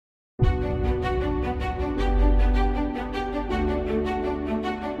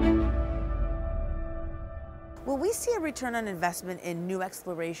Will we see a return on investment in new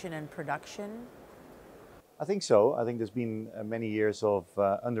exploration and production? I think so. I think there's been many years of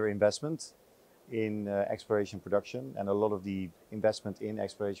underinvestment in exploration production, and a lot of the investment in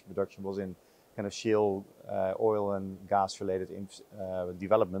exploration production was in kind of shale oil and gas related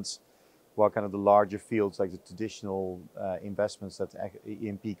developments, while kind of the larger fields like the traditional investments that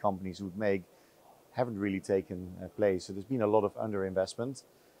E&P companies would make haven't really taken place. So there's been a lot of underinvestment.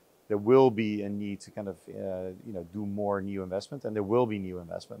 There will be a need to kind of do more new investment, and there will be new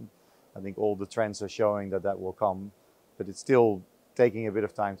investment. I think all the trends are showing that that will come, but it's still taking a bit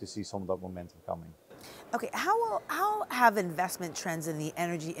of time to see some of that momentum coming. Okay, how have investment trends in the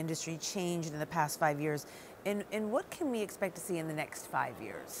energy industry changed in the past 5 years? And what can we expect to see in the next 5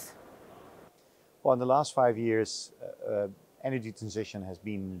 years? Well, in the last 5 years, energy transition has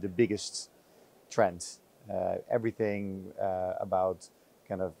been the biggest trend. Everything about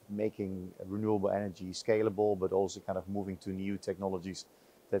kind of making renewable energy scalable, but also kind of moving to new technologies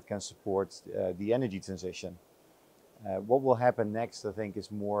that can support the energy transition. What will happen next, I think,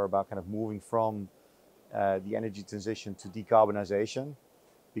 is more about kind of moving from the energy transition to decarbonization,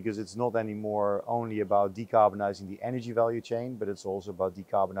 because it's not anymore only about decarbonizing the energy value chain, but it's also about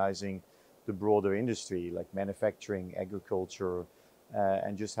decarbonizing the broader industry, like manufacturing, agriculture,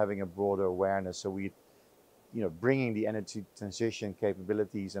 and just having a broader awareness. So bringing the energy transition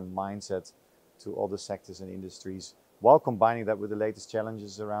capabilities and mindset to other sectors and industries, while combining that with the latest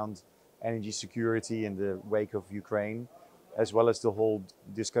challenges around energy security in the wake of Ukraine, as well as the whole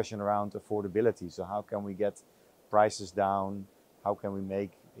discussion around affordability. So how can we get prices down? How can we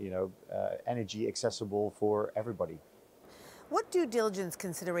make energy accessible for everybody? What due diligence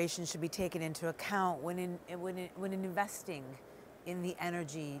considerations should be taken into account when investing in the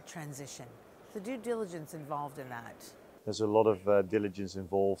energy transition? The due diligence involved in that? There's a lot of diligence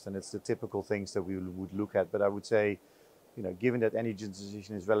involved, and it's the typical things that we would look at. But I would say, given that energy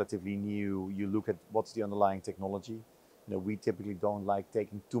transition is relatively new, you look at what's the underlying technology. We typically don't like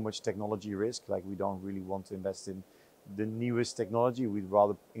taking too much technology risk. Like, we don't really want to invest in the newest technology. We'd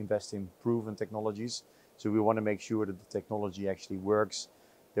rather invest in proven technologies. So we want to make sure that the technology actually works,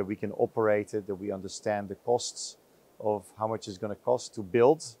 that we can operate it, that we understand the costs of how much it's going to cost to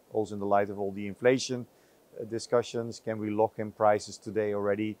build, also in the light of all the inflation discussions. Can we lock in prices today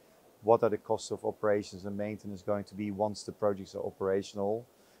already? What are the costs of operations and maintenance going to be once the projects are operational?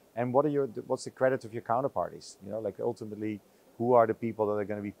 And what's the credit of your counterparties? Like, ultimately, who are the people that are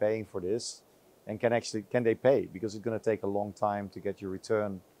going to be paying for this, and can they pay? Because it's going to take a long time to get your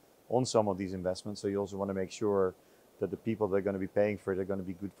return on some of these investments. So you also want to make sure that the people that are going to be paying for it are going to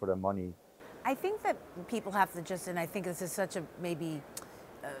be good for their money. I think that people have to and I think this is such a maybe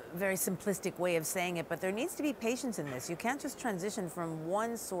very simplistic way of saying it, but there needs to be patience in this. You can't just transition from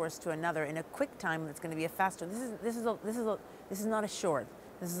one source to another in a quick time. That's going to be a faster. This is not a short.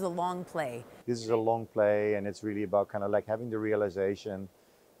 This is a long play. This is a long play, and it's really about kind of like having the realization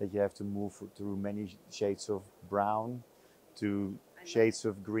that you have to move through many shades of brown to shades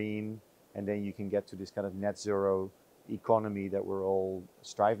of green, and then you can get to this kind of net zero economy that we're all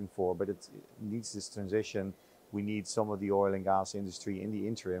striving for. But it needs this transition. We need some of the oil and gas industry in the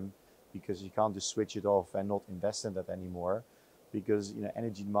interim, because you can't just switch it off and not invest in that anymore, because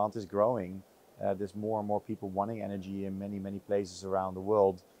energy demand is growing. There's more and more people wanting energy in many, many places around the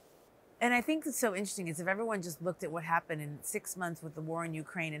world. And I think it's so interesting is if everyone just looked at what happened in 6 months with the war in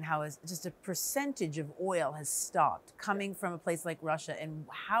Ukraine, and how just a percentage of oil has stopped coming from a place like Russia, and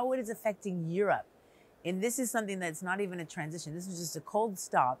how it is affecting Europe. And this is something that's not even a transition. This is just a cold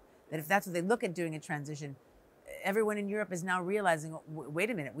stop, that if that's what they look at doing a transition, everyone in Europe is now realizing,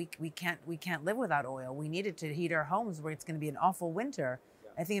 wait a minute, we can't live without oil. We need it to heat our homes where it's going to be an awful winter.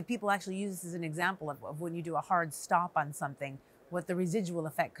 I think if people actually use this as an example of when you do a hard stop on something, what the residual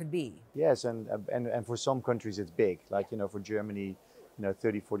effect could be. Yes, and for some countries it's big. Like, for Germany,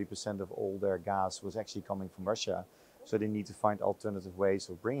 30-40% of all their gas was actually coming from Russia. So they need to find alternative ways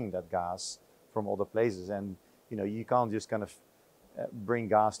of bringing that gas from other places. And you can't just kind of bring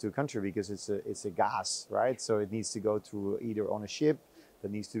gas to a country, because it's a gas, right? So it needs to go through either on a ship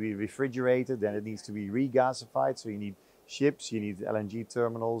that needs to be refrigerated, then it needs to be regasified. So you need ships, you need LNG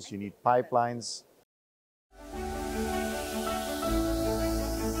terminals, you need pipelines.